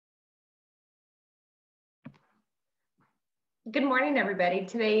Good morning, everybody.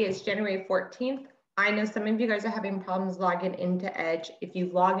 Today is January 14th. I know some of you guys are having problems logging into Edge. If you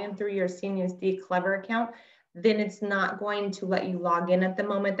log in through your CNUSD Clever account, then it's not going to let you log in at the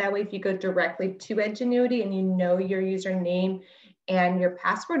moment. That way, if you go directly to Edgenuity and you know your username and your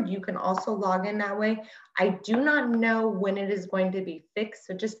password, you can also log in that way. I do not know when it is going to be fixed,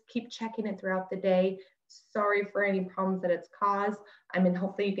 so just keep checking it throughout the day. Sorry for any problems that it's caused.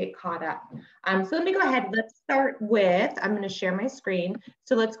 Hopefully you get caught up. So let me go ahead. Let's start with, I'm going to share my screen.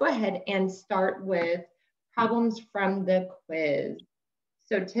 So let's go ahead and start with problems from the quiz.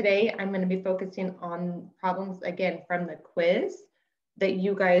 So today I'm going to be focusing on problems again from the quiz that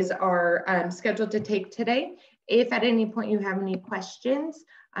you guys are scheduled to take today. If at any point you have any questions,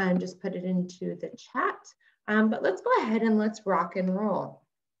 just put it into the chat. But let's go ahead and let's rock and roll.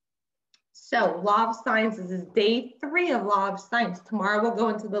 So law of sines, this is day 3 of law of sines. Tomorrow we'll go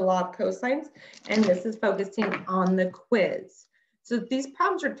into the law of cosines, and this is focusing on the quiz. So these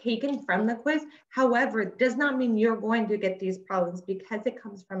problems are taken from the quiz. However, it does not mean you're going to get these problems because it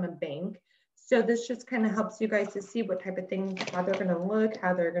comes from a bank. So this just kind of helps you guys to see what type of things, how they're going to look,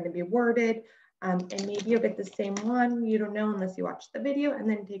 how they're going to be worded. And maybe you'll get the same one. You don't know unless you watch the video and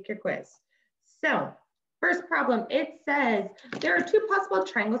then take your quiz. So first problem, it says there are 2 possible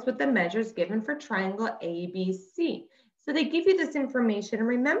triangles with the measures given for triangle ABC. So they give you this information. And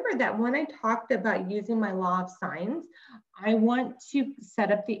remember that when I talked about using my law of sines, I want to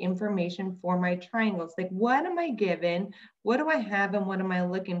set up the information for my triangles. Like, what am I given? What do I have? And what am I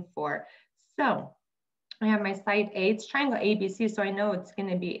looking for? So I have my side A, it's triangle ABC. So I know it's going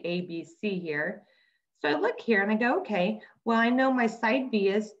to be ABC here. So I look here and I go, okay, well, I know my side B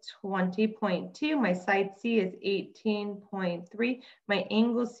is 20.2, my side C is 18.3, my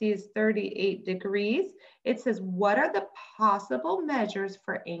angle C is 38 degrees. It says, what are the possible measures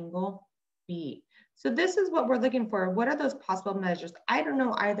for angle B? So this is what we're looking for. What are those possible measures? I don't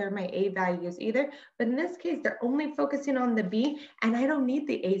know either my A values either, but in this case, they're only focusing on the B, and I don't need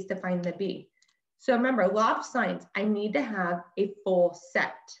the A's to find the B. So remember, law of sines, I need to have a full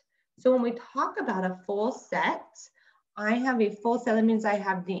set. So when we talk about a full set, I have a full set. That means I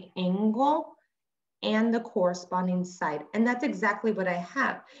have the angle and the corresponding side. And that's exactly what I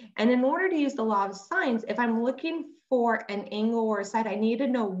have. And in order to use the law of sines, if I'm looking for an angle or a side, I need to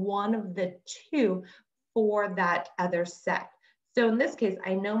know one of the 2 for that other set. So in this case,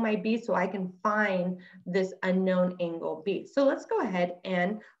 I know my B, so I can find this unknown angle B. So let's go ahead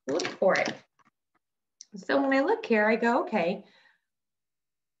and look for it. So when I look here, I go, okay,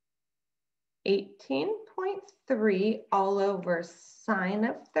 18.3 all over sine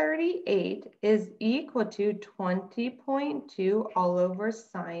of 38 is equal to 20.2 all over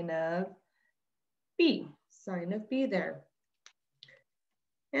sine of B there.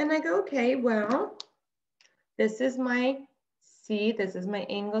 And I go, okay, well, this is my C, this is my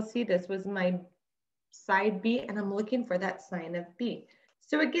angle C, this was my side B, and I'm looking for that sine of B.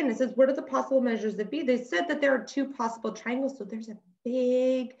 So again, it says, what are the possible measures of B? They said that there are 2 possible triangles, so there's a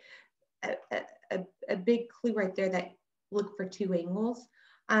big clue right there that look for 2 angles.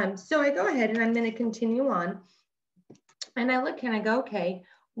 So I go ahead and I'm going to continue on. And I look and I go, okay,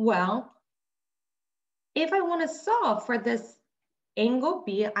 well, if I want to solve for this angle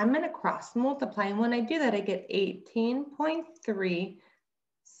B, I'm going to cross multiply. And when I do that, I get 18.3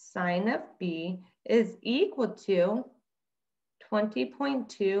 sine of B is equal to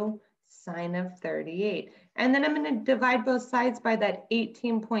 20.2 sine of 38. And then I'm going to divide both sides by that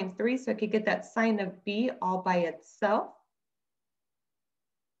 18.3 so I could get that sine of B all by itself.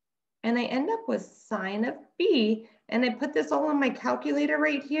 And I end up with sine of B, and I put this all on my calculator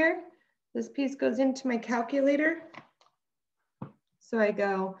right here. This piece goes into my calculator. So I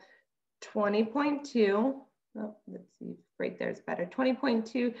go 20.2, oh, let's see, right there is better.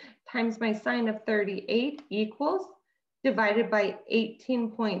 20.2 times my sine of 38 equals divided by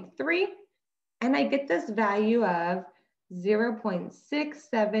 18.3. And I get this value of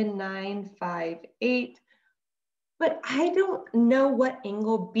 0.67958, but I don't know what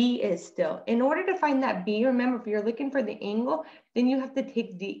angle B is still. In order to find that B, remember, if you're looking for the angle, then you have to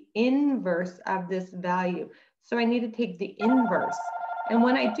take the inverse of this value. So I need to take the inverse. And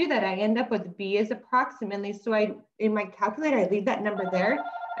when I do that, I end up with B is approximately, so in my calculator, I leave that number there,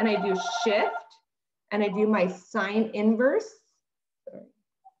 and I do shift, and I do my sine inverse.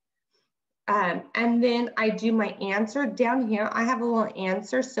 And then I do my answer down here. I have a little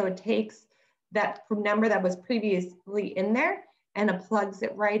answer, so it takes that number that was previously in there and it plugs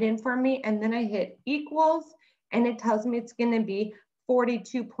it right in for me. And then I hit equals, and it tells me it's going to be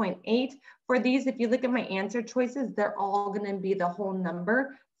 42.8. For these, if you look at my answer choices, they're all going to be the whole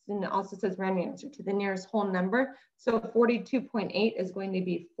number. And it also says round answer to the nearest whole number. So 42.8 is going to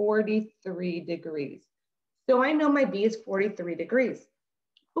be 43 degrees. So I know my B is 43 degrees.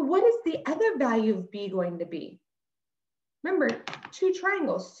 But what is the other value of B going to be? Remember, two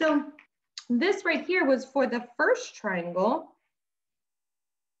triangles. So this right here was for the first triangle.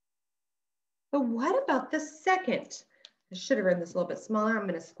 But what about the second? I should have written this a little bit smaller. I'm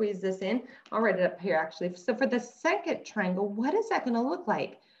going to squeeze this in. I'll write it up here actually. So for the second triangle, what is that going to look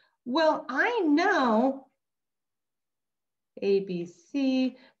like? Well, I know A, B,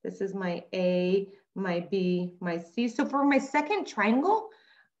 C. This is my A, my B, my C. So for my second triangle,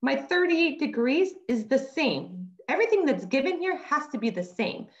 my 38 degrees is the same. Everything that's given here has to be the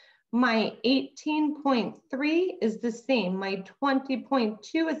same. My 18.3 is the same. My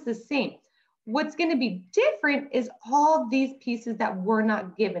 20.2 is the same. What's going to be different is all these pieces that were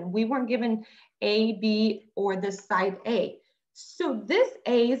not given. We weren't given A, B, or this side A. So this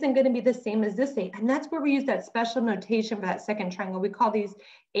A isn't going to be the same as this A. And that's where we use that special notation for that second triangle. We call these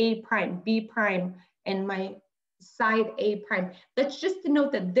A prime, B prime, and my side A prime. That's just to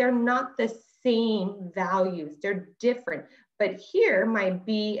note that they're not the same values. They're different. But here, my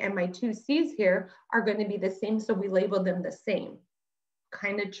B and my two C's here are going to be the same. So we label them the same.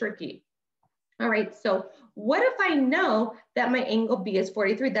 Kind of tricky. All right, so what if I know that my angle B is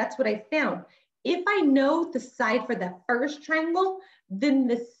 43? That's what I found. If I know the side for the first triangle, then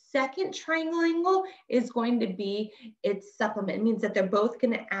the second triangle angle is going to be its supplement. It means that they're both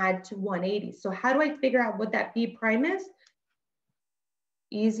going to add to 180. So how do I figure out what that B prime is?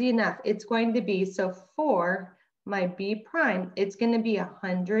 Easy enough. It's going to be, so for my B prime, it's going to be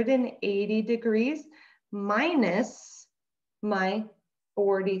 180 degrees minus my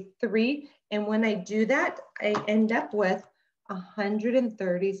 43. And when I do that, I end up with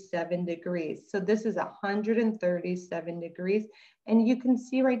 137 degrees. So this is 137 degrees. And you can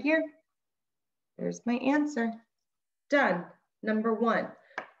see right here, there's my answer. Done. Number one.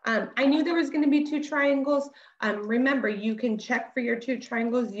 I knew there was going to be two triangles. Remember, you can check for your two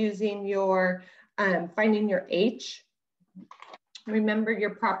triangles using your, finding your H. Remember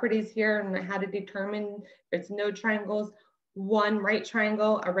your properties here and how to determine if it's no triangles, one right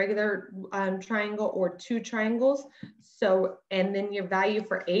triangle, a regular triangle, or two triangles. So, and then your value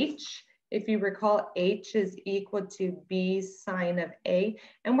for H, if you recall, H is equal to B sine of A.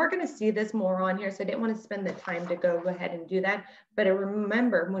 And we're going to see this more on here, so I didn't want to spend the time to go ahead and do that. But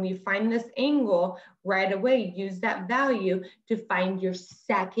remember, when you find this angle, right away, use that value to find your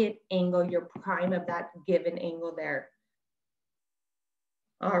second angle, your prime of that given angle there.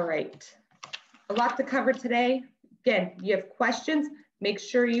 All right, a lot to cover today. Again, you have questions, make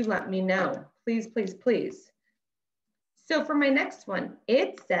sure you let me know. Please, please, please. So for my next one,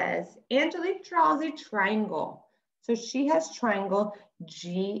 it says Angelique draws a triangle. So she has triangle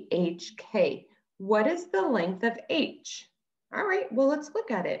GHK. What is the length of H? All right, well, let's look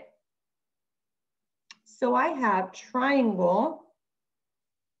at it. So I have triangle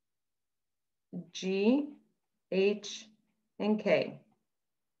G, H, and K,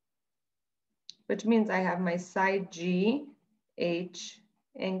 which means I have my side G, H,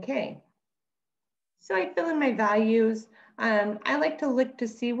 and K. So I fill in my values. I like to look to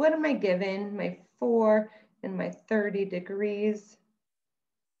see what am I given, my 4 and my 30 degrees.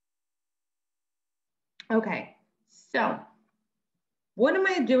 Okay, so what am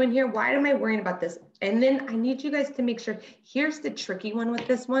I doing here? Why am I worrying about this? And then I need you guys to make sure, here's the tricky one with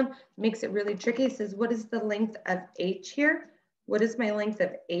this one, makes it really tricky. It says, what is the length of H here? What is my length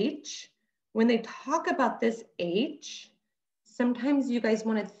of H? When they talk about this H, sometimes you guys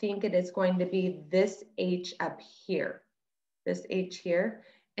want to think it is going to be this H up here, this H here.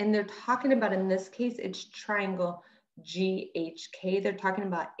 And they're talking about, in this case, it's triangle GHK. They're talking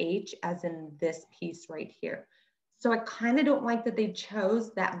about H as in this piece right here. So I kind of don't like that they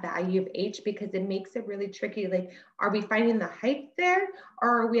chose that value of H because it makes it really tricky. Like, are we finding the height there,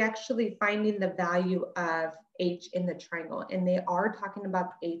 or are we actually finding the value of H in the triangle? And they are talking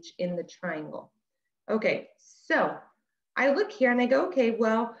about H in the triangle. Okay, so I look here and I go, okay,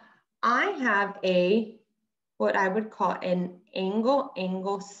 well, I have what I would call an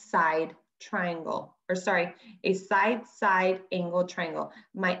angle side triangle, or sorry, a side angle triangle,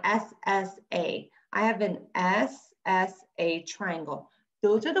 my SSA. I have an SSA triangle.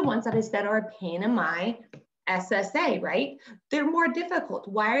 Those are the ones that I said are a pain in my SSA, right? They're more difficult.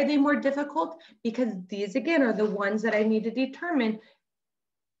 Why are they more difficult? Because these, again, are the ones that I need to determine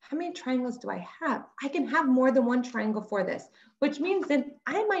how many triangles do I have? I can have more than one triangle for this, which means that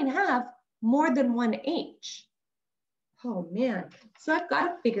I might have more than one H. Oh man, so I've got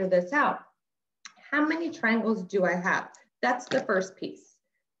to figure this out. How many triangles do I have? That's the first piece.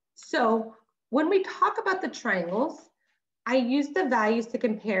 So when we talk about the triangles, I use the values to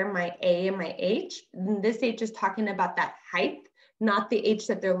compare my A and my H. And this H is talking about that height, not the H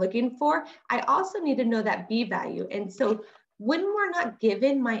that they're looking for. I also need to know that B value. And so when we're not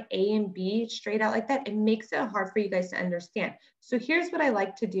given my A and B straight out like that, it makes it hard for you guys to understand. So here's what I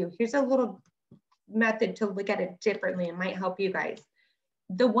like to do. Here's a little method to look at it differently. It might help you guys.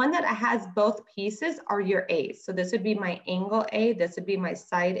 The one that has both pieces are your A's. So this would be my angle A, this would be my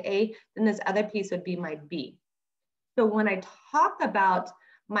side A, then this other piece would be my B. So when I talk about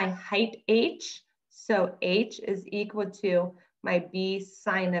my height H, so H is equal to my B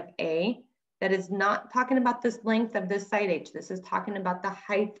sine of A. That is not talking about this length of this side H. This is talking about the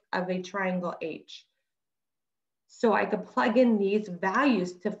height of a triangle H. So I could plug in these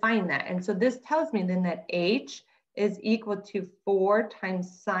values to find that. And so this tells me then that H is equal to 4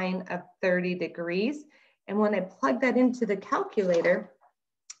 times sine of 30 degrees. And when I plug that into the calculator,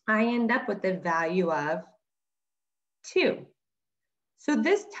 I end up with a value of 2. So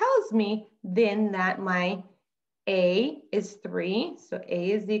this tells me then that my A is 3, so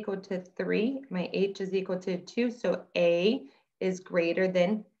A is equal to 3, my H is equal to 2, so A is greater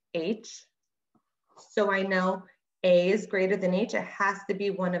than H. So I know A is greater than H, it has to be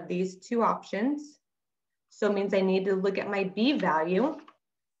one of these two options. So it means I need to look at my B value.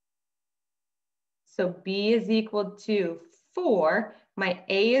 So B is equal to 4, my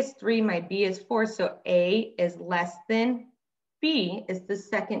A is 3, my B is 4, so A is less than B is the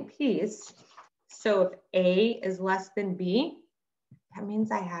second piece. So if A is less than B, that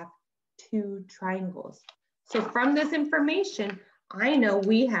means I have 2 triangles. So from this information, I know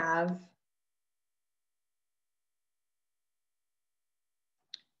we have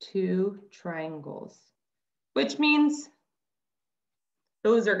 2 triangles, which means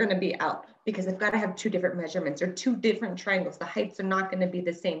those are going to be out because I've got to have 2 different measurements or 2 different triangles. The heights are not going to be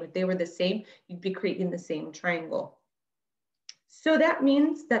the same. If they were the same, you'd be creating the same triangle. So that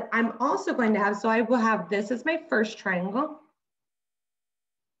means that I'm also going to have, so I will have this as my first triangle.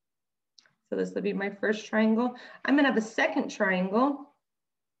 So this will be my first triangle. I'm going to have a second triangle.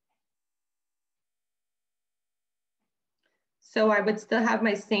 So I would still have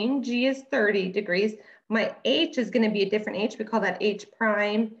my same G is 30 degrees. My H is going to be a different H. We call that H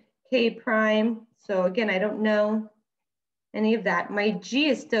prime, K prime. So again, I don't know any of that. My G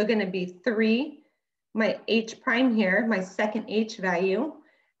is still going to be 3. My H prime here, my second H value.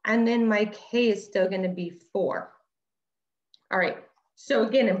 And then my K is still going to be 4. All right. So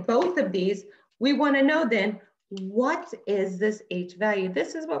again, in both of these, we want to know then, what is this H value?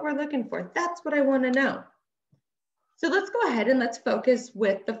 This is what we're looking for. That's what I want to know. So let's go ahead and let's focus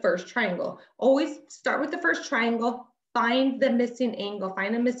with the first triangle. Always start with the first triangle, find the missing angle,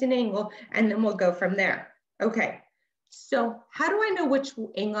 find a missing angle, and then we'll go from there. Okay, so how do I know which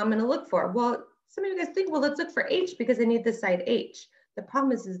angle I'm gonna look for? Well, some of you guys think, well, let's look for H because I need the side H. The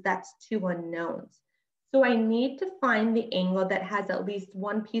problem is that's 2 unknowns. So I need to find the angle that has at least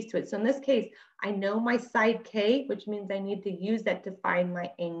one piece to it. So in this case, I know my side K, which means I need to use that to find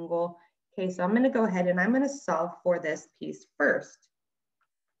my angle. Okay, so I'm going to go ahead and I'm going to solve for this piece first.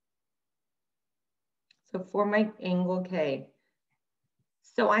 So for my angle K.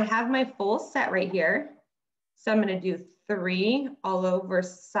 So I have my full set right here. So I'm going to do 3 all over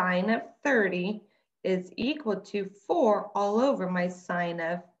sine of 30 is equal to 4 all over my sine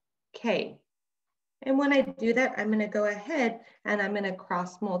of K. And when I do that, I'm going to go ahead and I'm going to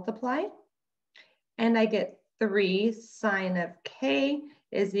cross multiply. And I get 3 sine of K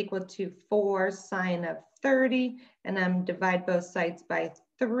is equal to 4 sine of 30, and I'm divide both sides by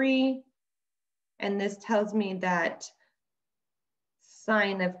 3. And this tells me that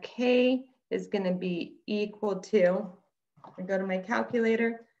sine of K is going to be equal to, I go to my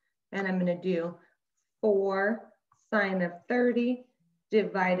calculator, and I'm going to do 4 sine of 30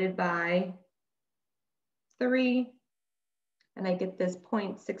 divided by 3, and I get this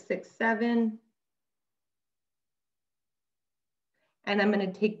 0.667. And I'm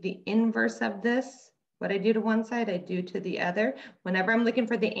going to take the inverse of this. What I do to one side, I do to the other. Whenever I'm looking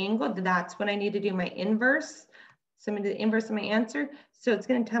for the angle, that's when I need to do my inverse. So I'm going to do the inverse of my answer. So it's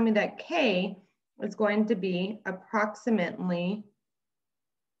going to tell me that K is going to be approximately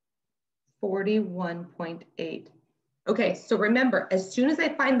 41.8. Okay, so remember, as soon as I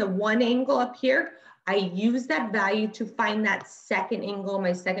find the one angle up here, I use that value to find that second angle,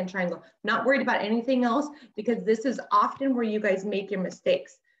 my second triangle. Not worried about anything else because this is often where you guys make your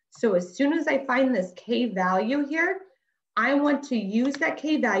mistakes. So as soon as I find this K value here, I want to use that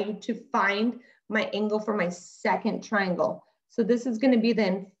K value to find my angle for my second triangle. So this is going to be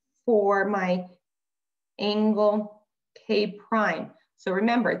then for my angle K prime. So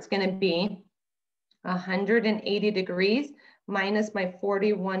remember, it's going to be 180 degrees minus my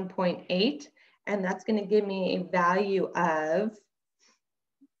 41.8, and that's going to give me a value of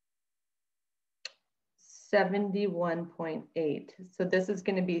 71.8. So this is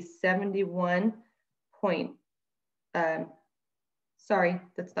going to be 71 point, sorry,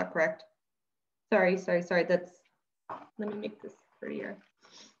 that's not correct. Sorry, that's, let me make this prettier.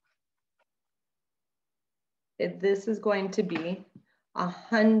 This is going to be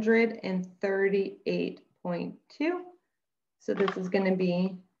 138.2. So this is going to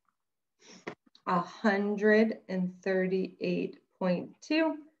be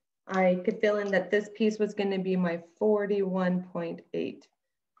 138.2. I could fill in that this piece was going to be my 41.8.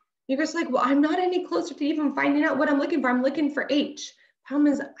 You guys are like, well, I'm not any closer to even finding out what I'm looking for. I'm looking for H.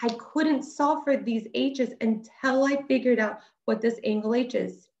 Problem is, I couldn't solve for these H's until I figured out what this angle H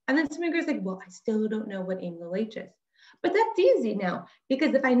is. And then some of you guys are like, well, I still don't know what angle H is. But that's easy now,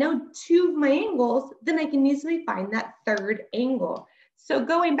 because if I know two of my angles, then I can easily find that third angle. So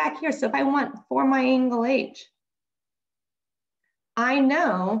going back here, so if I want for my angle H, I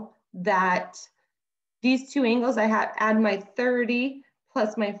know that these two angles, I have add my 30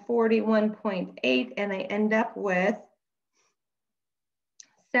 plus my 41.8, and I end up with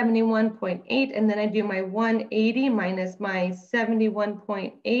 71.8, and then I do my 180 minus my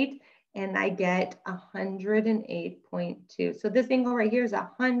 71.8, and I get 108.2. So this angle right here is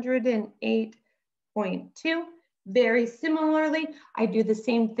 108.2. Very similarly, I do the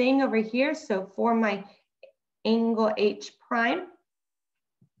same thing over here. So for my angle H prime,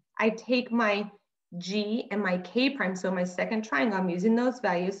 I take my G and my K prime, so my second triangle, I'm using those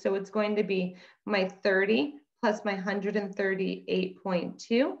values. So it's going to be my 30 plus my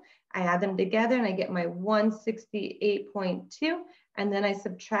 138.2. I add them together and I get my 168.2. And then I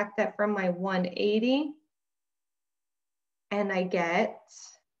subtract that from my 180 and I get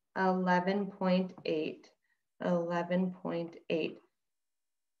 11.8. 11.8.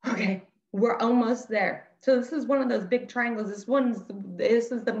 Okay, we're almost there. So this is one of those big triangles. This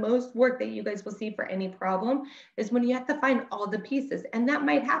is the most work that you guys will see for any problem, is when you have to find all the pieces. And that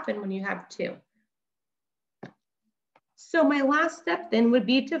might happen when you have two. So my last step then would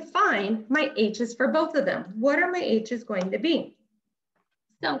be to find my H's for both of them. What are my H's going to be?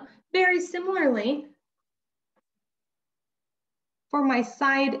 So very similarly, for my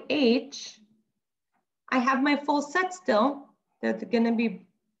side H, I have my full set still. They're going to be,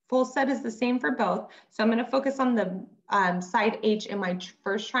 full set is the same for both. So I'm going to focus on the side H in my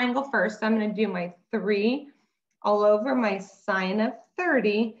first triangle first. So I'm going to do my 3 all over my sine of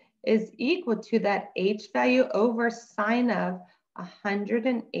 30 is equal to that H value over sine of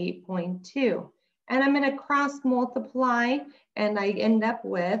 108.2. And I'm going to cross multiply, and I end up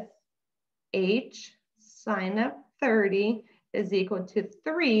with H sine of 30 is equal to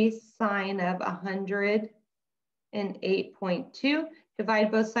 3 sine of 108.2.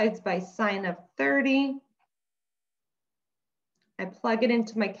 Divide both sides by sine of 30. I plug it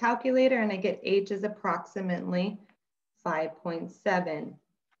into my calculator and I get H is approximately 5.7.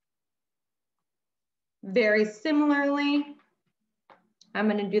 Very similarly, I'm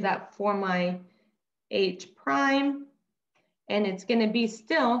going to do that for my H prime, and it's going to be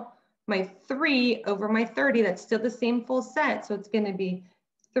still my 3 over my 30. That's still the same full set. So it's going to be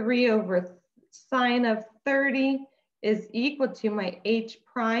 3 over sine of 30 is equal to my H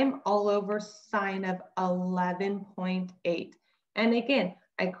prime all over sine of 11.8. And again,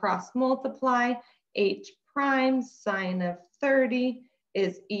 I cross multiply. H prime sine of 30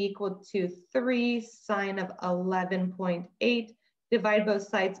 is equal to 3 sine of 11.8. Divide both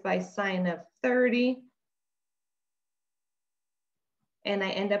sides by sine of 30. And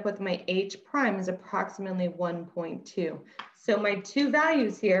I end up with my H prime is approximately 1.2. So my two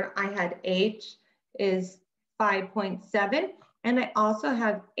values here, I had H is 5.7, and I also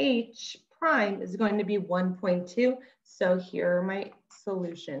have H prime is going to be 1.2. So here are my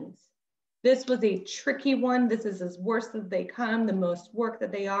solutions. This was a tricky one. This is as worst as they come, the most work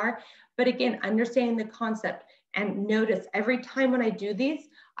that they are. But again, understanding the concept, and notice every time when I do these,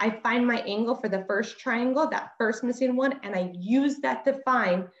 I find my angle for the first triangle, that first missing one, and I use that to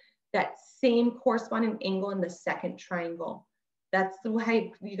find that same corresponding angle in the second triangle. That's the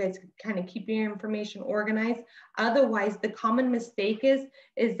way you guys kind of keep your information organized. Otherwise, the common mistake is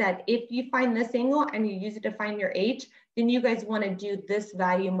that if you find this angle and you use it to find your H, then you guys want to do this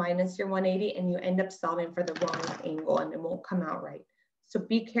value minus your 180 and you end up solving for the wrong angle and it won't come out right. So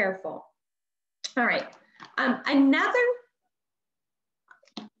be careful. All right. Another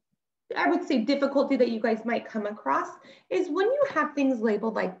I would say difficulty that you guys might come across is when you have things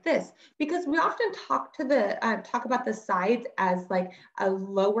labeled like this, because we often talk about the sides as like a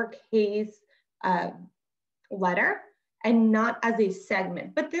lowercase letter and not as a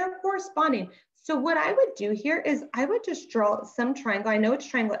segment, but they're corresponding. So what I would do here is I would just draw some triangle. I know it's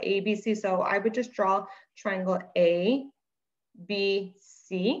triangle ABC, so I would just draw triangle ABC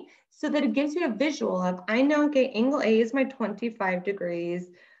so that it gives you a visual of, I know, okay, angle A is my 25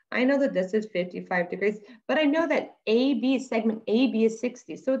 degrees. I know that this is 55 degrees, but I know that AB, segment AB is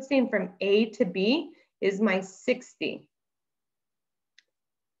 60. So it's saying from A to B is my 60.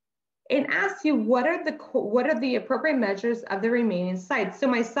 It asks you what are the appropriate measures of the remaining sides. So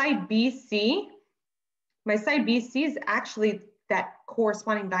my side BC is actually that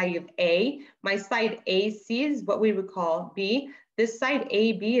corresponding value of A. My side AC is what we would call B. This side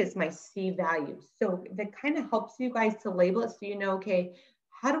AB is my C value. So that kind of helps you guys to label it so you know, okay,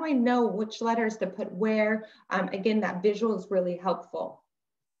 how do I know which letters to put where? Again, that visual is really helpful.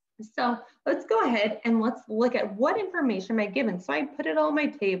 So let's go ahead and let's look at what information am I given. So I put it all on my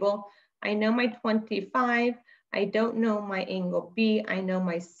table. I know my 25. I don't know my angle B. I know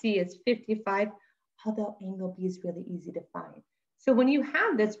my C is 55, although angle B is really easy to find. So when you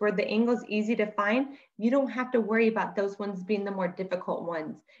have this where the angle is easy to find, you don't have to worry about those ones being the more difficult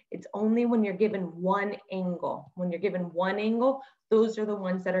ones. It's only when you're given one angle. When you're given one angle, those are the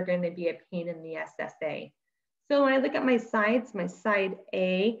ones that are going to be a pain in the SSA. So when I look at my sides, my side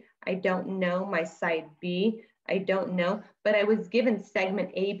A, I don't know. My side B, I don't know. But I was given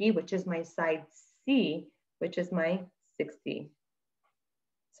segment AB, which is my side C, which is my 60.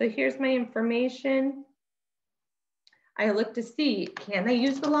 So here's my information. I look to see, can I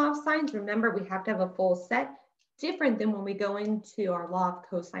use the law of sines? Remember, we have to have a full set, different than when we go into our law of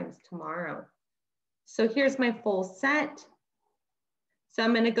cosines tomorrow. So here's my full set. So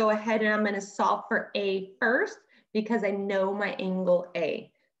I'm going to go ahead and I'm going to solve for A first because I know my angle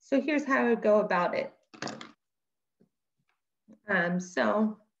A. So here's how I would go about it.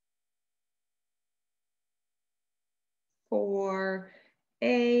 So for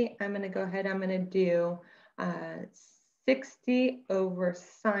A, I'm going to go ahead, I'm going to do 60 over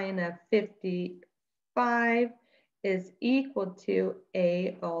sine of 55 is equal to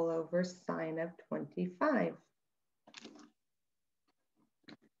A all over sine of 25.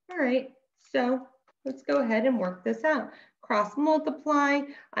 All right, so let's go ahead and work this out. Cross multiply,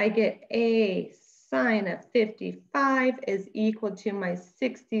 I get A sine of 55 is equal to my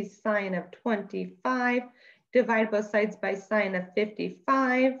 60 sine of 25. Divide both sides by sine of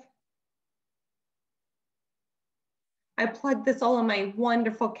 55. I plug this all in my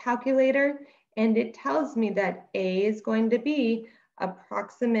wonderful calculator and it tells me that A is going to be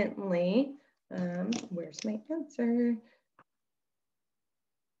approximately, where's my answer?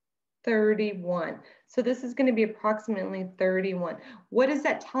 31. So this is going to be approximately 31. What is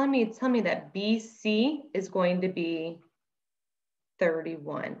that telling me? It's telling me that BC is going to be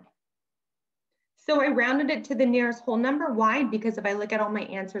 31. So I rounded it to the nearest whole number. Why? Because if I look at all my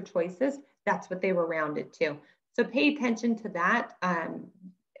answer choices, that's what they were rounded to. So pay attention to that.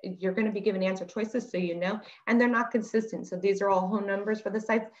 You're going to be given answer choices so you know, and they're not consistent. So these are all whole numbers for the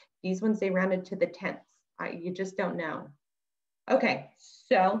sides. These ones, they rounded to the tenths. You just don't know. Okay,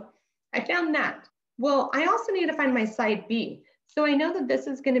 so I found that. Well, I also need to find my side B. So I know that this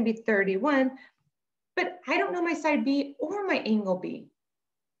is going to be 31, but I don't know my side B or my angle B.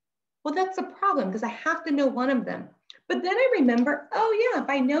 Well, that's a problem because I have to know one of them. But then I remember, oh yeah, if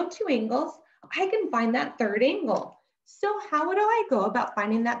I know two angles, I can find that third angle. So how do I go about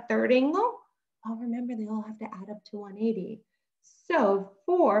finding that third angle? Oh, remember, they all have to add up to 180. So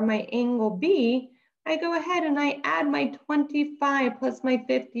for my angle B, I go ahead and I add my 25 plus my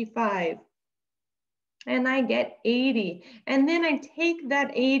 55. And I get 80. And then I take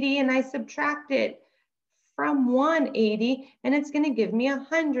that 80 and I subtract it from 180 and it's going to give me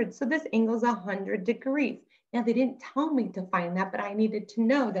 100. So this angle is 100 degrees. Now they didn't tell me to find that, but I needed to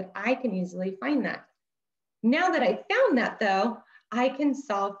know that I can easily find that. Now that I found that though, I can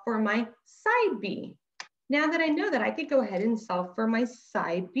solve for my side B. Now that I know that, I could go ahead and solve for my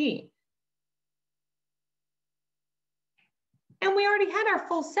side B. And we already had our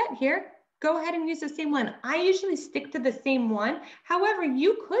full set here. Go ahead and use the same one. I usually stick to the same one. However,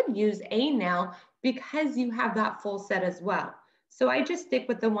 you could use A now because you have that full set as well. So I just stick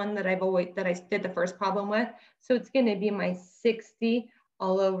with the one that I did the first problem with. So it's going to be my 60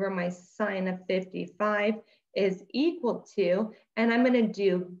 all over my sine of 55 is equal to, and I'm going to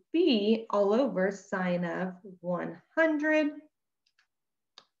do B all over sine of 100.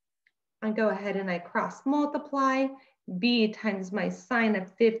 I go ahead and I cross multiply, B times my sine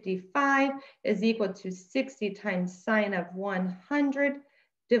of 55 is equal to 60 times sine of 100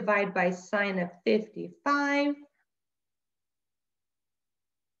 divided by sine of 55.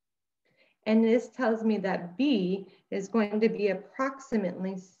 And this tells me that B is going to be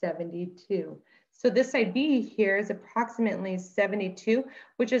approximately 72. So this side B here is approximately 72,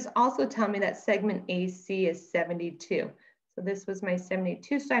 which is also telling me that segment AC is 72. So this was my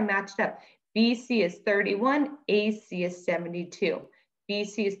 72, so I matched up. BC is 31, AC is 72.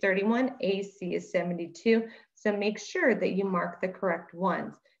 BC is 31, AC is 72. So make sure that you mark the correct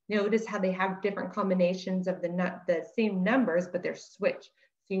ones. Notice how they have different combinations of the same numbers, but they're switched.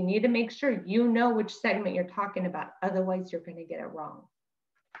 So you need to make sure you know which segment you're talking about. Otherwise, you're going to get it wrong.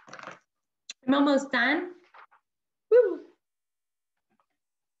 I'm almost done. Woo.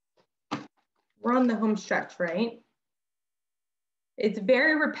 We're on the home stretch, right? It's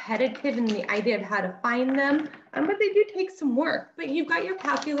very repetitive in the idea of how to find them, but they do take some work. But you've got your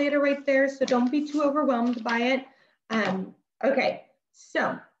calculator right there, so don't be too overwhelmed by it. Okay,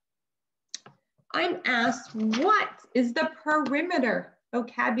 so I'm asked, what is the perimeter?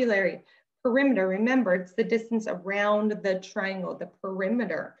 Vocabulary. Perimeter, remember, it's the distance around the triangle, the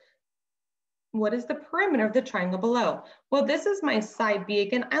perimeter. What is the perimeter of the triangle below? Well, this is my side B.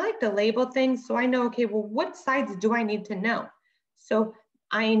 Again, I like to label things so I know, okay, well, what sides do I need to know? So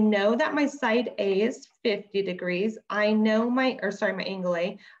I know that my side A is 50 degrees. I know my angle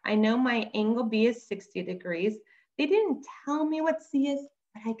A. I know my angle B is 60 degrees. They didn't tell me what C is,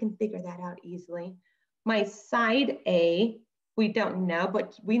 but I can figure that out easily. My side A, we don't know,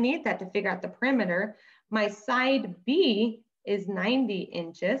 but we need that to figure out the perimeter. My side B is 90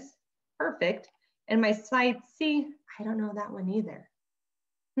 inches. Perfect. And my side C, I don't know that one either.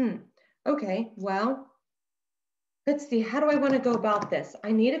 Okay, well, let's see, how do I want to go about this?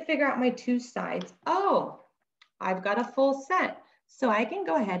 I need to figure out my two sides. Oh, I've got a full set. So I can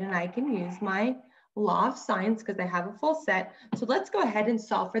go ahead and I can use my law of sines because I have a full set. So let's go ahead and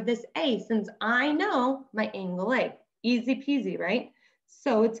solve for this A since I know my angle A. Easy peasy, right?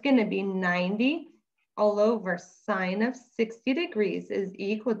 So it's going to be 90 all over sine of 60 degrees is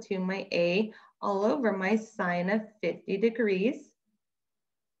equal to my A all over my sine of 50 degrees.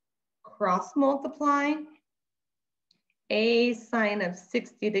 Cross multiply. A sine of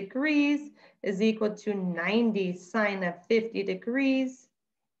 60 degrees is equal to 90 sine of 50 degrees.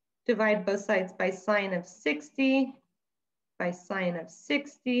 Divide both sides by sine of 60 by sine of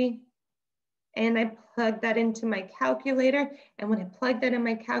 60. And I plug that into my calculator. And when I plug that in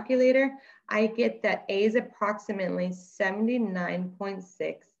my calculator, I get that A is approximately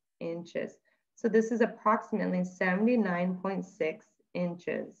 79.6 inches. So this is approximately 79.6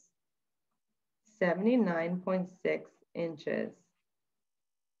 inches. 79.6 inches.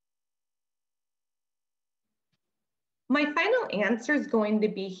 My final answer is going to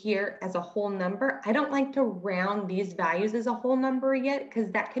be here as a whole number. I don't like to round these values as a whole number yet because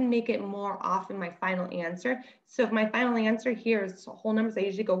that can make it more off in my final answer. So if my final answer here is whole numbers, I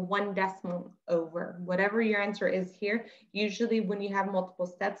usually go 1 decimal over. Whatever your answer is here, usually when you have multiple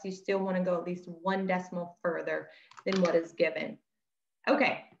steps, you still want to go at least 1 decimal further than what is given.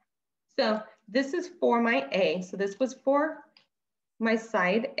 Okay, so this is for my A. So this was for my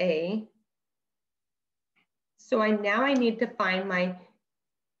side A. So now I need to find my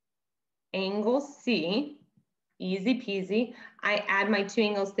angle C, easy peasy. I add my two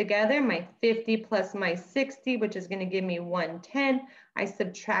angles together, my 50 plus my 60, which is going to give me 110. I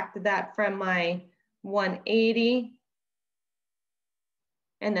subtract that from my 180,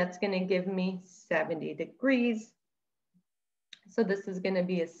 and that's going to give me 70 degrees. So this is going to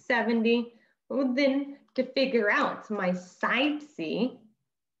be a 70. Well, then to figure out my side C,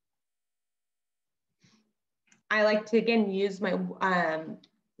 I like to, again, use my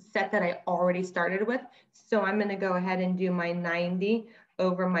set that I already started with. So I'm going to go ahead and do my 90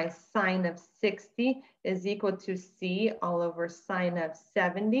 over my sine of 60 is equal to C all over sine of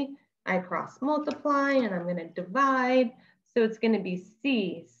 70. I cross multiply and I'm going to divide. So it's going to be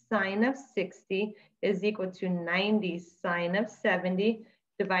C sine of 60 is equal to 90 sine of 70.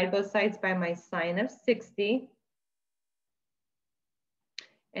 Divide both sides by my sine of 60.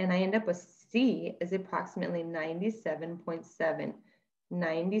 And I end up with C is approximately 97.7.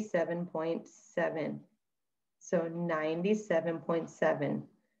 97.7. So 97.7.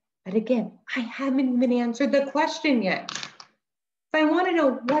 But again, I haven't even answered the question yet. If I want to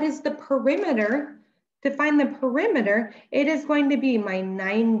know what is the perimeter, to find the perimeter, it is going to be my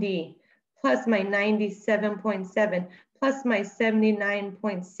 90 plus my 97.7 plus my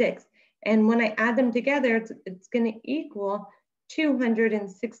 79.6. And when I add them together, it's going to equal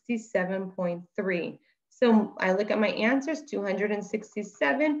 267.3. So I look at my answers,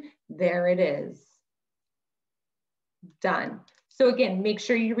 267, there it is. Done. So again, make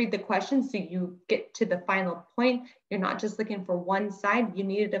sure you read the questions so you get to the final point. You're not just looking for one side, you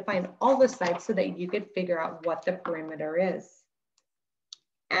needed to find all the sides so that you could figure out what the perimeter is.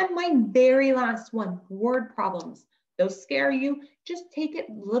 And my very last one, word problems. Those scare you, just take it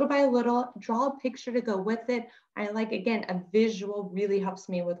little by little, draw a picture to go with it. I like, again, a visual really helps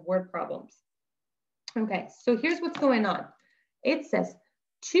me with word problems. Okay, so here's what's going on. It says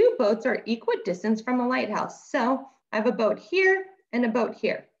 2 boats are equidistant from a lighthouse. So I have a boat here and a boat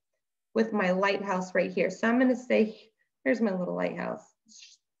here with my lighthouse right here. So I'm gonna say, here's my little lighthouse,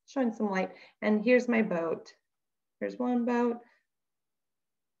 showing some light. And here's my boat. Here's one boat.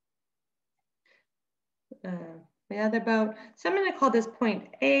 My other boat. So I'm gonna call this point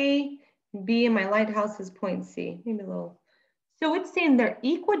A, B, and my lighthouse is point C. Maybe a little. So it's saying they're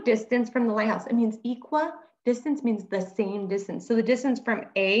equidistant from the lighthouse. It means equidistance means the same distance. So the distance from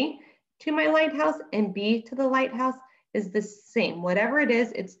A to my lighthouse and B to the lighthouse is the same. Whatever it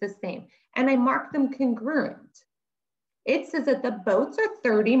is, it's the same. And I mark them congruent. It says that the boats are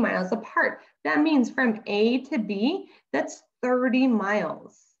 30 miles apart. That means from A to B, that's 30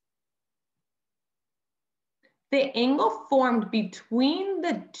 miles. The angle formed between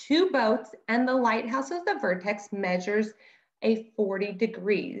the 2 boats and the lighthouse of the vertex measures a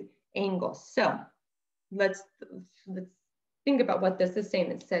 40-degree angle. So let's think about what this is saying.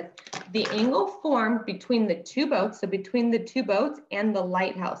 It says the angle formed between the 2 boats, so between the 2 boats and the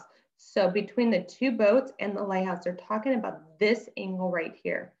lighthouse. So between the 2 boats and the lighthouse, they're talking about this angle right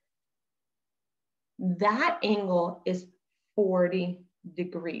here. That angle is 40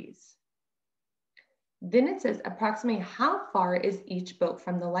 degrees. Then it says approximately how far is each boat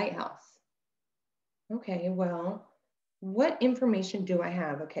from the lighthouse? Okay, well, what information do I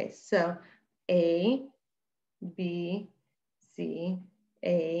have? Okay, so A, B, C,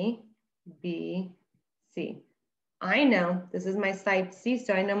 A, B, C. I know this is my side C,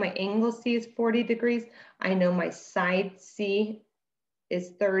 so I know my angle C is 40 degrees. I know my side C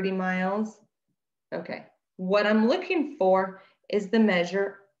is 30 miles. Okay, what I'm looking for is the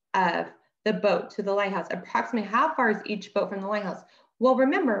measure of the boat to the lighthouse. Approximately how far is each boat from the lighthouse? Well,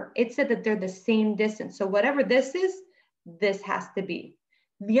 remember, it said that they're the same distance. So whatever this is, this has to be.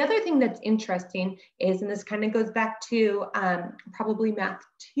 The other thing that's interesting is, and this kind of goes back to probably math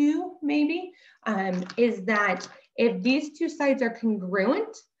 2, maybe, is that if these 2 sides are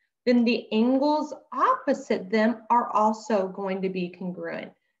congruent, then the angles opposite them are also going to be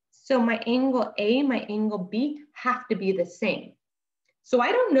congruent. So my angle A, my angle B have to be the same. So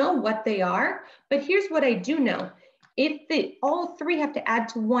I don't know what they are, but here's what I do know. If all 3 have to add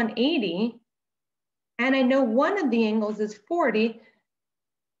to 180, and I know one of the angles is 40,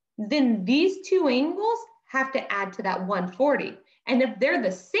 then these 2 angles have to add to that 140. And if they're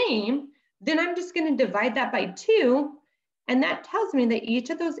the same, then I'm just going to divide that by 2, and that tells me that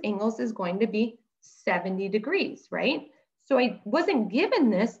each of those angles is going to be 70 degrees, right? So I wasn't given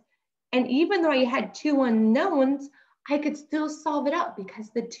this, and even though I had 2 unknowns, I could still solve it out because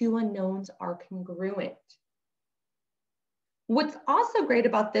the 2 unknowns are congruent. What's also great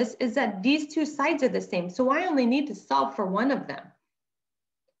about this is that these 2 sides are the same, so I only need to solve for one of them.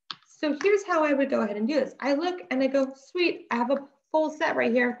 So here's how I would go ahead and do this. I look and I go, sweet, I have a full set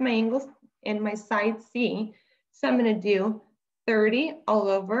right here of my angles in my side C. So I'm gonna do 30 all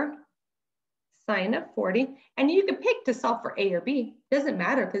over sine of 40. And you can pick to solve for A or B. Doesn't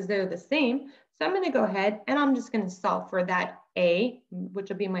matter because they're the same. So I'm gonna go ahead and I'm just gonna solve for that A, which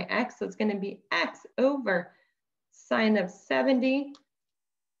will be my X. So it's gonna be X over sine of 70.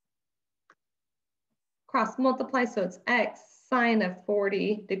 Cross multiply, so it's X sine of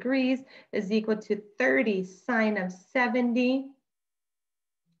 40 degrees is equal to 30 sine of 70.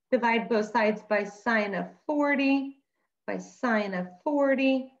 Divide both sides by sine of 40, by sine of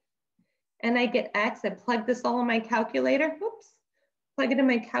 40. And I get X. I plug this all in my calculator. Whoops. Plug it in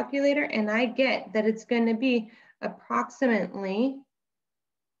my calculator, and I get that it's going to be approximately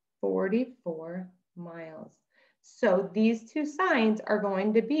 44 miles. So these 2 sides are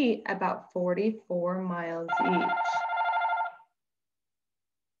going to be about 44 miles each.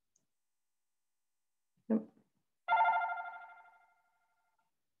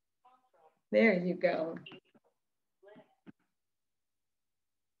 There you go.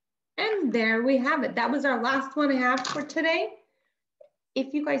 And there we have it. That was our last one I have for today.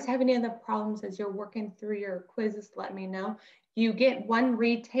 If you guys have any other problems as you're working through your quizzes, let me know. You get 1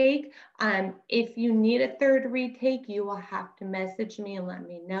 retake. If you need a 3rd retake, you will have to message me and let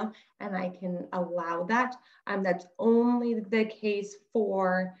me know, and I can allow that. That's only the case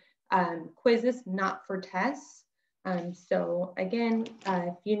for quizzes, not for tests. So again,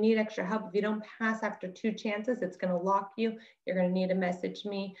 if you need extra help, if you don't pass after 2 chances, it's going to lock you. You're going to need to message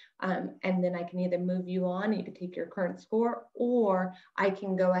me, and then I can either move you on, you can take your current score, or I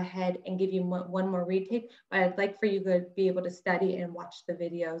can go ahead and give you one more retake. But I'd like for you to be able to study and watch the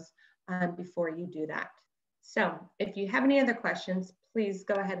videos before you do that. So if you have any other questions, please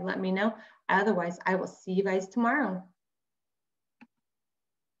go ahead and let me know. Otherwise, I will see you guys tomorrow.